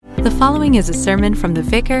The following is a sermon from the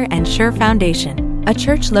Vicar and Sure Foundation, a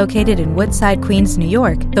church located in Woodside, Queens, New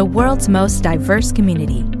York, the world's most diverse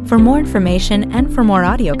community. For more information and for more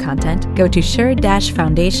audio content, go to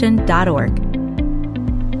sure-foundation.org.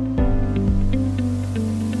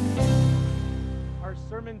 Our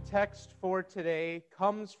sermon text for today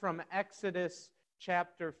comes from Exodus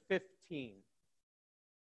chapter 15.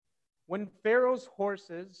 When Pharaoh's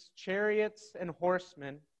horses, chariots, and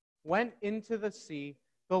horsemen went into the sea,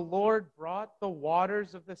 the Lord brought the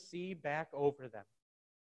waters of the sea back over them.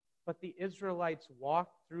 But the Israelites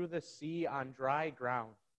walked through the sea on dry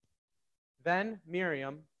ground. Then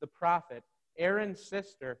Miriam, the prophet, Aaron's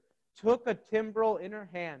sister, took a timbrel in her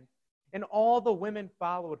hand, and all the women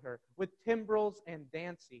followed her with timbrels and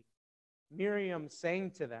dancing. Miriam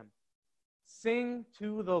sang to them, "Sing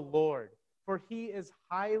to the Lord, for he is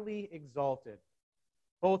highly exalted.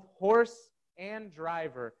 Both horse and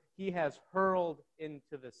driver he has hurled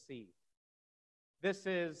into the sea." This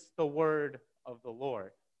is the word of the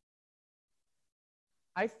Lord.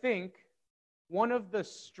 I think one of the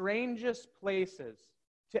strangest places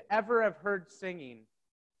to ever have heard singing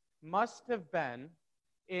must have been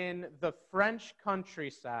in the French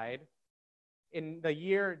countryside in the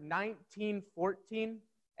year 1914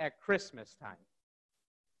 at Christmas time.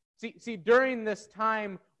 See, during this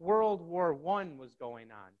time, World War I was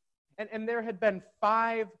going on. And there had been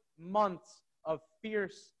 5 months of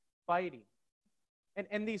fierce fighting.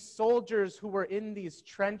 And these soldiers who were in these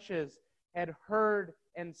trenches had heard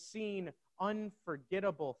and seen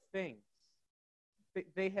unforgettable things.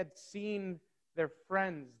 They had seen their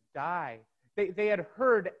friends die. They had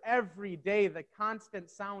heard every day the constant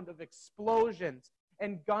sound of explosions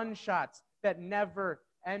and gunshots that never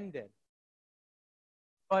ended.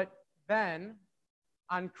 But then,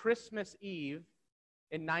 on Christmas Eve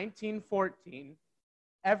in 1914,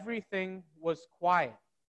 everything was quiet.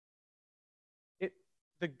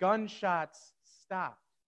 The gunshots stopped.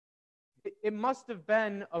 It must have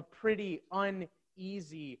been a pretty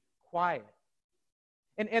uneasy quiet.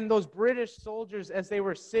 And those British soldiers, as they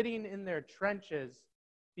were sitting in their trenches,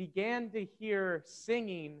 began to hear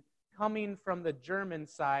singing coming from the German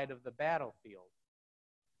side of the battlefield.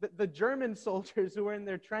 The German soldiers who were in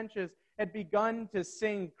their trenches had begun to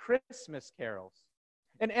sing Christmas carols.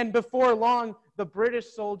 And before long, the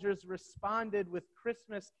British soldiers responded with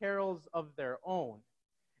Christmas carols of their own.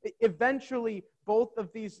 Eventually, both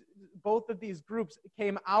of these groups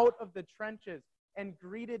came out of the trenches and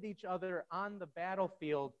greeted each other on the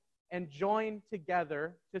battlefield and joined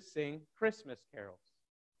together to sing Christmas carols.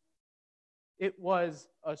 It was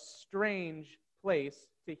a strange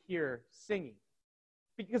place to hear singing,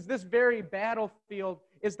 because this very battlefield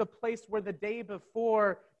is the place where the day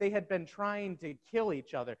before they had been trying to kill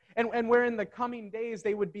each other, and where in the coming days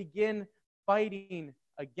they would begin fighting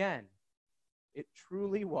again. It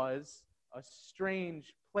truly was a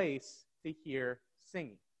strange place to hear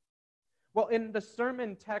singing. Well, in the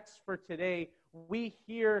sermon text for today, we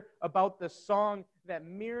hear about the song that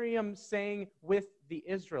Miriam sang with the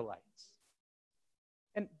Israelites.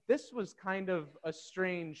 And this was kind of a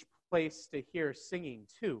strange place to hear singing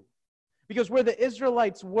too. Because where the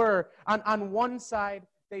Israelites were, on one side,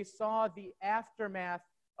 they saw the aftermath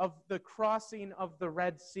of the crossing of the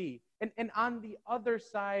Red Sea. And on the other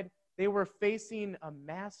side, they were facing a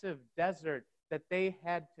massive desert that they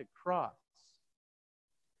had to cross.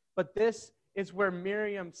 But this is where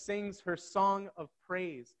Miriam sings her song of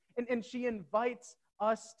praise. And she invites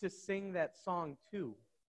us to sing that song too.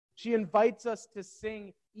 She invites us to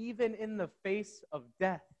sing even in the face of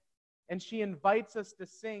death. And she invites us to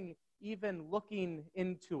sing even looking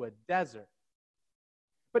into a desert.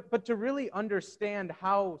 But to really understand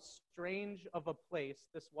how strange of a place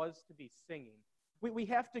this was to be singing, we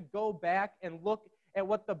have to go back and look at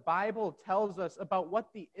what the Bible tells us about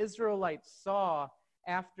what the Israelites saw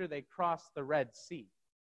after they crossed the Red Sea.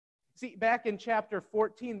 See, back in chapter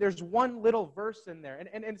 14, there's one little verse in there,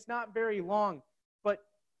 and it's not very long, but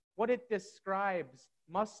what it describes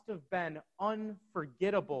must have been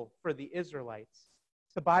unforgettable for the Israelites.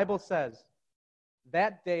 The Bible says,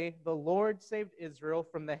 "That day the Lord saved Israel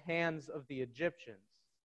from the hands of the Egyptians,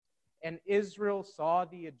 and Israel saw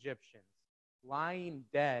the Egyptians lying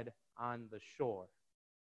dead on the shore."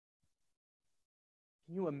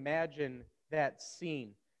 Can you imagine that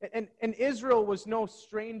scene? And Israel was no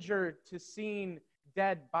stranger to seeing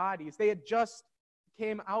dead bodies. They had just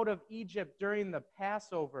came out of Egypt during the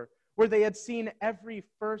Passover, where they had seen every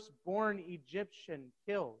firstborn Egyptian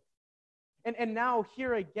killed. And now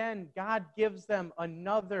here again, God gives them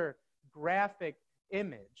another graphic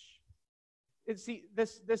image. See,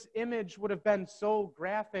 this image would have been so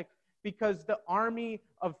graphic because the army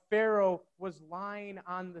of Pharaoh was lying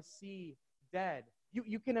on the sea dead.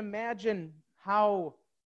 You can imagine how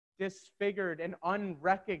disfigured and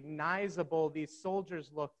unrecognizable these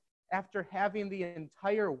soldiers looked after having the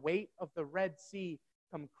entire weight of the Red Sea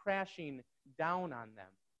come crashing down on them.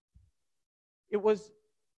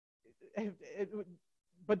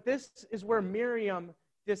 But this is where Miriam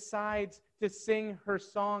decides to sing her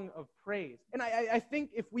song of praise. And I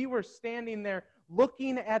think if we were standing there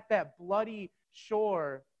looking at that bloody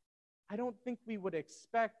shore, I don't think we would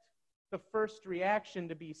expect the first reaction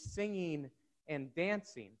to be singing and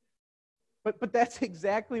dancing. But that's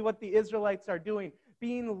exactly what the Israelites are doing.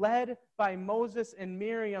 Being led by Moses and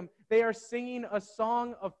Miriam, they are singing a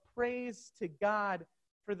song of praise to God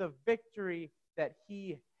for the victory that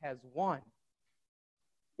he has won.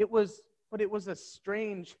 It was a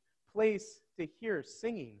strange place to hear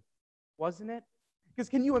singing, wasn't it? Because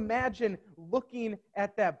can you imagine looking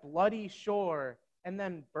at that bloody shore and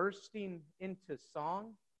then bursting into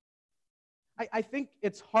song? I think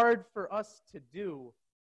it's hard for us to do,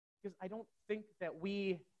 because I don't think that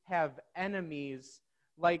we have enemies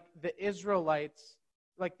like the Israelites,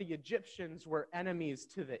 like the Egyptians were enemies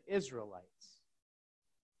to the Israelites.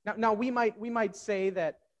 Now we might say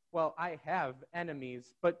that, well, I have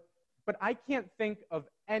enemies, but I can't think of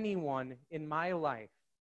anyone in my life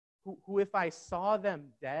who if I saw them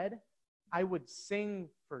dead, I would sing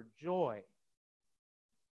for joy.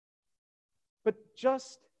 But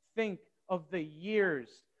just think of the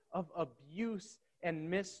years of abuse and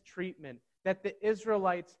mistreatment that the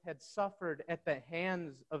Israelites had suffered at the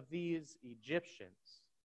hands of these Egyptians.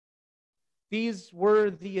 These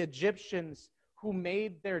were the Egyptians who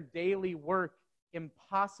made their daily work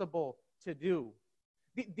impossible to do.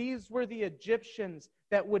 These were the Egyptians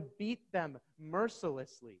that would beat them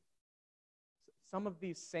mercilessly. Some of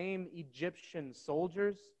these same Egyptian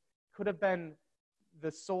soldiers could have been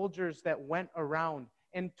the soldiers that went around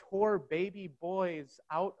and tore baby boys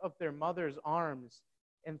out of their mother's arms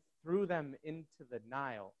and threw them into the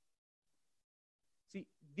Nile. See,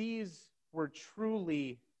 these were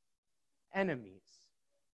truly enemies.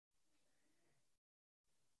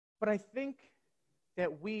 But I think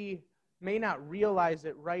that we may not realize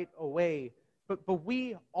it right away, but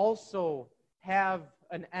we also have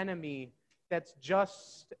an enemy that's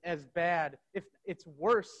just as bad, if it's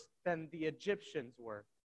worse than the Egyptians were.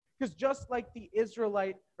 Because just like the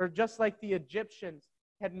Egyptians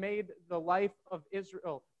had made the life of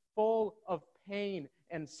Israel full of pain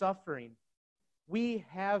and suffering, we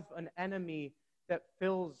have an enemy that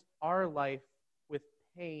fills our life with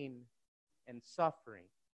pain and suffering.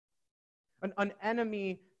 An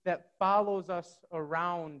enemy that follows us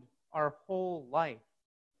around our whole life.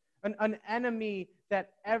 An enemy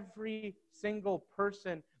that every single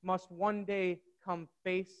person must one day come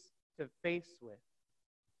face to face with.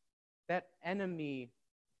 That enemy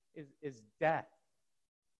is death.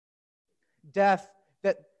 Death,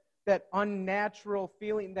 that unnatural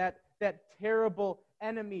feeling, that terrible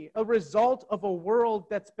enemy, a result of a world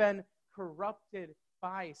that's been corrupted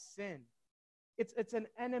by sin. It's an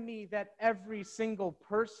enemy that every single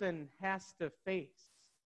person has to face.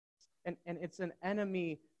 And it's an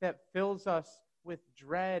enemy that fills us with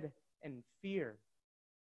dread and fear.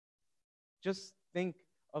 Just think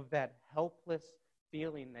of that helpless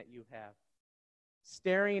feeling that you have,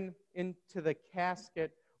 staring into the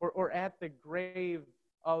casket or at the grave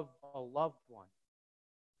of a loved one.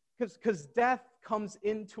 Because death comes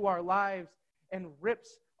into our lives and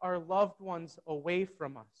rips our loved ones away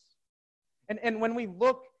from us. And when we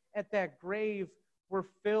look at that grave, we're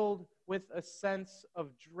filled with a sense of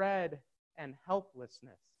dread and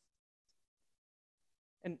helplessness.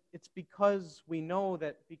 And it's because we know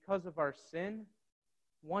that because of our sin,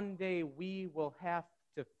 one day we will have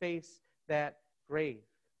to face that grave.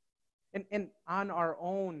 And on our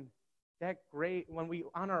own, that grave, when we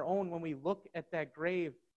look at that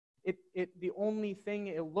grave, the only thing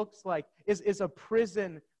it looks like is a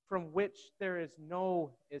prison from which there is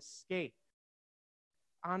no escape.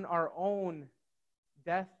 On our own,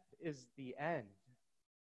 death is the end.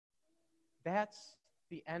 That's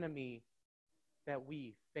the enemy that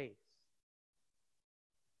we face.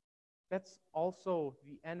 That's also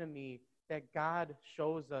the enemy that God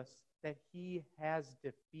shows us that he has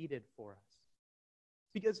defeated for us.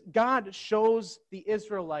 Because God shows the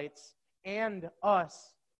Israelites and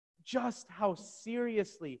us just how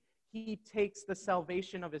seriously he takes the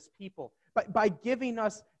salvation of his people by giving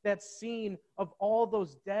us that scene of all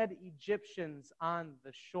those dead Egyptians on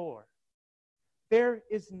the shore. There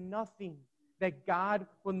is nothing that God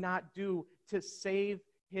will not do to save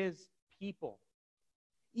his people.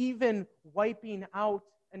 Even wiping out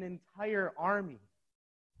an entire army,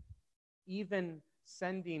 even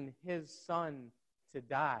sending his son to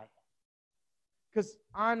die. Because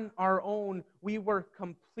on our own, we were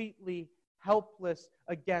completely helpless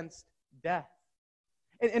against death.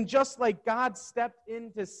 And just like God stepped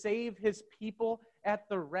in to save his people at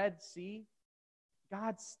the Red Sea,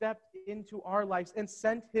 God stepped into our lives and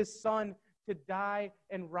sent his son to die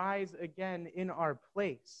and rise again in our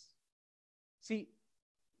place. See,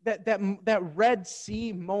 that Red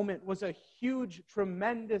Sea moment was a huge,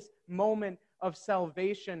 tremendous moment of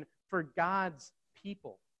salvation for God's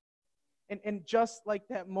people. And just like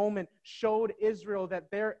that moment showed Israel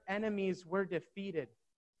that their enemies were defeated,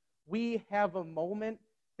 we have a moment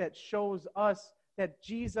that shows us that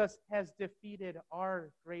Jesus has defeated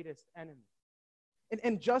our greatest enemy.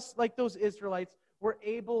 And just like those Israelites were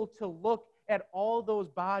able to look at all those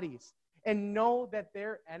bodies and know that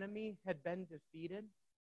their enemy had been defeated,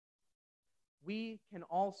 we can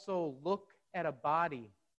also look at a body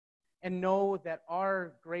and know that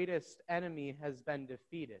our greatest enemy has been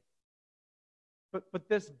defeated. But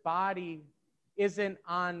this body isn't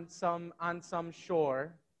on some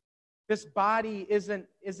shore. This body isn't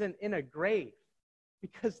in a grave,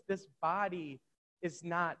 because this body is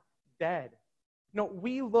not dead. No,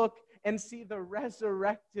 we look and see the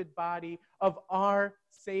resurrected body of our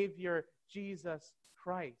Savior, Jesus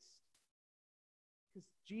Christ. Because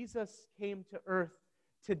Jesus came to earth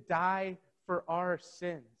to die for our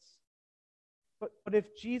sins. But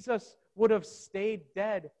if Jesus would have stayed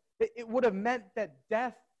dead, it would have meant that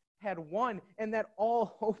death had won and that all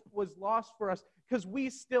hope was lost for us, because we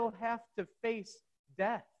still have to face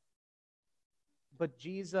death. But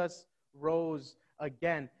Jesus rose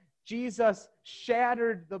again. Jesus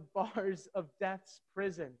shattered the bars of death's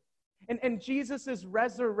prison. And Jesus'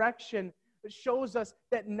 resurrection shows us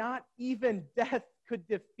that not even death could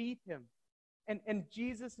defeat him. And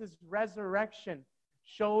Jesus' resurrection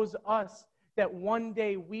shows us that one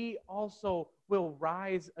day we also will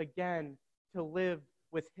rise again to live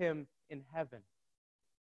with him in heaven.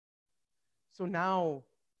 So now,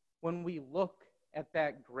 when we look at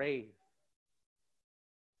that grave,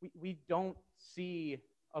 we don't see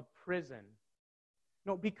a prison.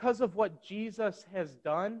 No, because of what Jesus has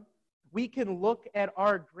done, we can look at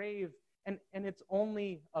our grave and it's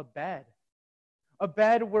only a bed. A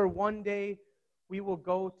bed where one day we will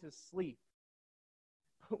go to sleep.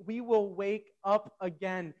 We will wake up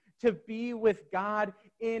again to be with God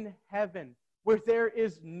in heaven, where there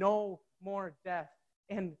is no more death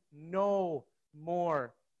and no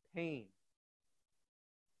more pain.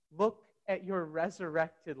 Look at your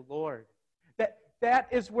resurrected Lord. That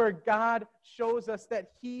is where God shows us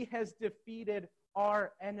that he has defeated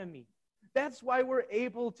our enemy. That's why we're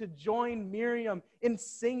able to join Miriam in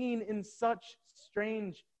singing in such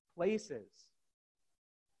strange places.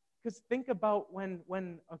 Because think about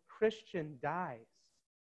when a Christian dies.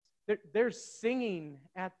 They're singing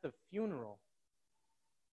at the funeral.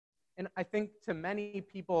 And I think to many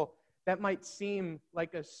people, that might seem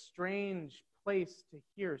like a strange place to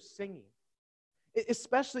hear singing.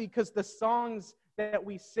 Especially because the songs that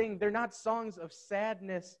we sing, they're not songs of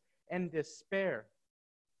sadness and despair.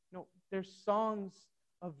 No, they're songs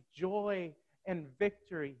of joy and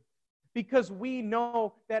victory. Because we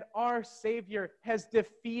know that our Savior has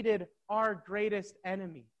defeated our greatest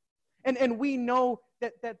enemy. And we know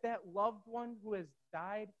that loved one who has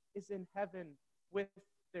died is in heaven with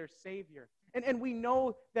their Savior. And we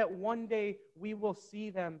know that one day we will see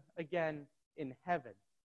them again in heaven.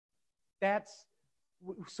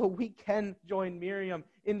 So we can join Miriam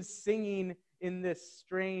in singing in this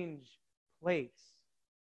strange place.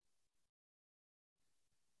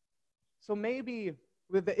 So maybe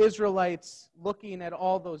with the Israelites looking at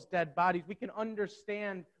all those dead bodies, we can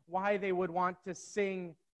understand why they would want to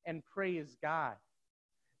sing and praise God.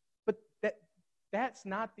 But that's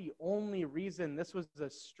not the only reason this was a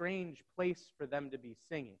strange place for them to be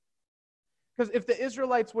singing. Because if the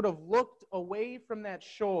Israelites would have looked away from that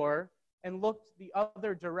shore and looked the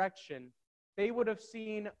other direction, they would have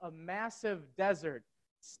seen a massive desert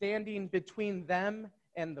standing between them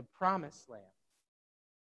and the promised land.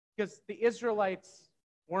 Because the Israelites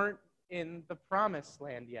weren't in the promised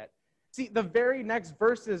land yet. See, the very next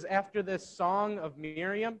verses after this song of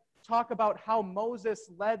Miriam talk about how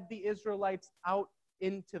Moses led the Israelites out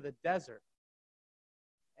into the desert.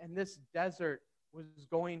 And this desert was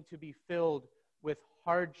going to be filled with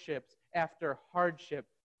hardships after hardship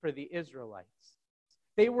for the Israelites.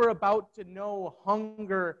 They were about to know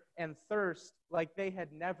hunger and thirst like they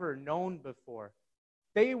had never known before.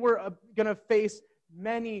 They were going to face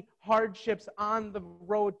many hardships on the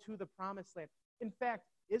road to the promised land. In fact,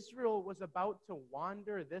 Israel was about to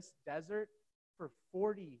wander this desert for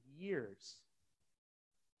 40 years.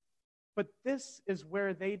 But this is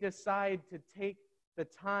where they decide to take the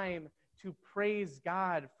time to praise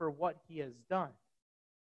God for what he has done.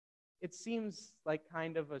 It seems like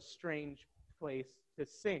kind of a strange place to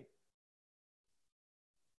sing.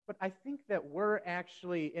 But I think that we're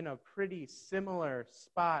actually in a pretty similar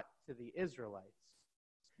spot to the Israelites.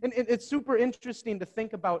 And it's super interesting to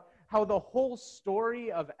think about how the whole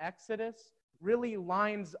story of Exodus really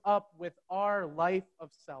lines up with our life of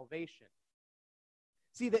salvation.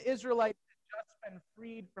 See, the Israelites had just been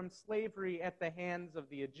freed from slavery at the hands of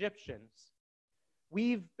the Egyptians.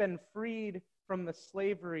 We've been freed from the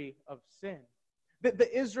slavery of sin.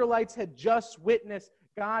 The Israelites had just witnessed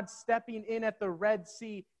God stepping in at the Red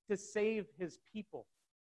Sea to save his people.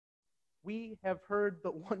 We have heard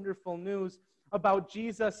the wonderful news about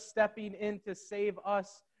Jesus stepping in to save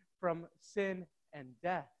us from sin and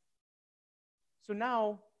death. So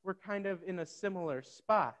now we're kind of in a similar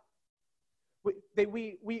spot.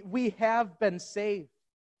 We have been saved,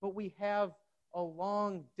 but we have a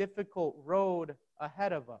long, difficult road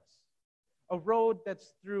ahead of us. A road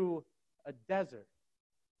that's through a desert.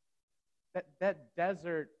 That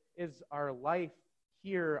desert is our life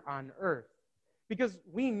here on earth. Because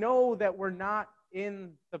we know that we're not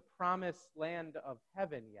in the promised land of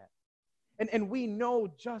heaven yet. And we know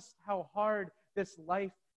just how hard this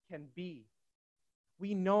life can be.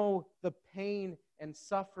 We know the pain and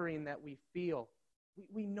suffering that we feel.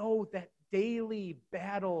 We know that daily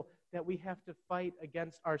battle that we have to fight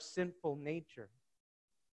against our sinful nature.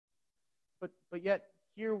 But yet,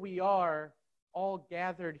 here we are, all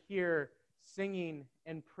gathered here, singing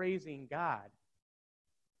and praising God.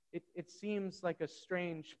 It seems like a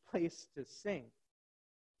strange place to sing.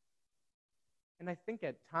 And I think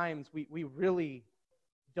at times we really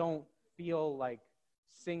don't feel like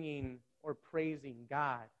singing or praising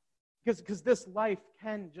God. Because this life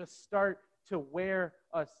can just start to wear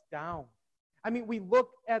us down. I mean, we look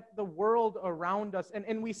at the world around us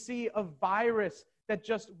and we see a virus that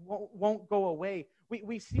just won't go away.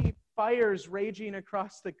 We see fires raging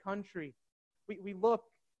across the country. We look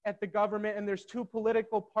at the government and there's two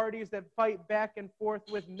political parties that fight back and forth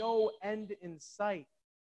with no end in sight.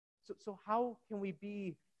 So how can we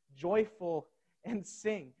be joyful and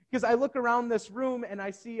sing? Because I look around this room and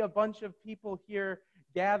I see a bunch of people here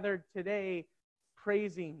gathered today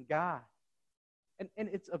praising God. And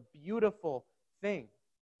it's a beautiful thing.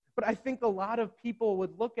 But I think a lot of people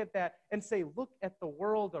would look at that and say, look at the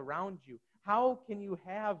world around you. How can you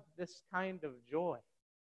have this kind of joy?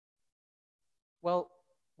 Well,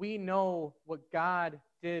 we know what God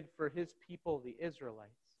did for his people, the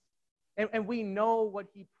Israelites. And we know what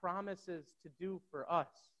he promises to do for us.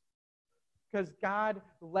 Because God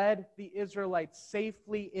led the Israelites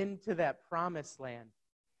safely into that promised land.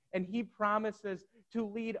 And he promises to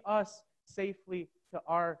lead us safely to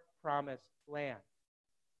our promised land.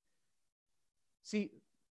 See,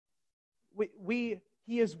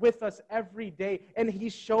 he is with us every day, and he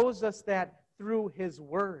shows us that through his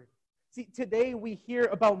word. See, today we hear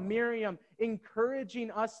about Miriam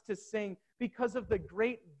encouraging us to sing because of the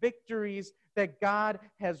great victories that God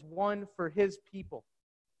has won for his people.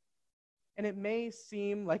 And it may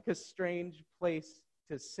seem like a strange place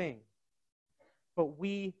to sing, but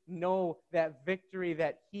we know that victory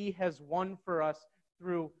that he has won for us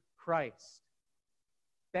through Christ.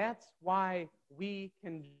 That's why we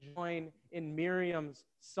can join in Miriam's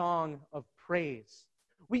song of praise.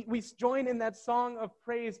 We join in that song of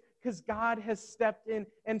praise because God has stepped in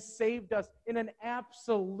and saved us in an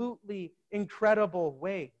absolutely incredible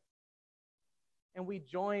way. And we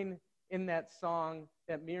join in that song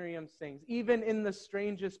that Miriam sings, even in the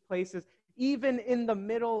strangest places, even in the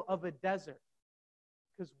middle of a desert,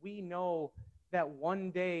 because we know that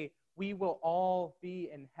one day we will all be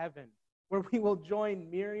in heaven, where we will join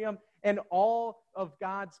Miriam and all of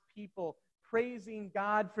God's people praising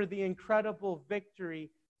God for the incredible victory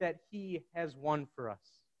that he has won for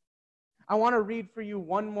us. I want to read for you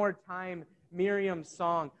one more time Miriam's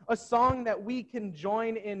song, a song that we can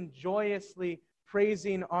join in joyously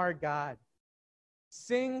praising our God.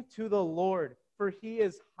 Sing to the Lord, for he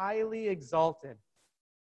is highly exalted.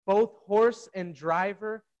 Both horse and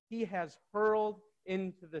driver he has hurled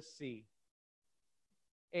into the sea.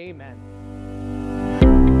 Amen.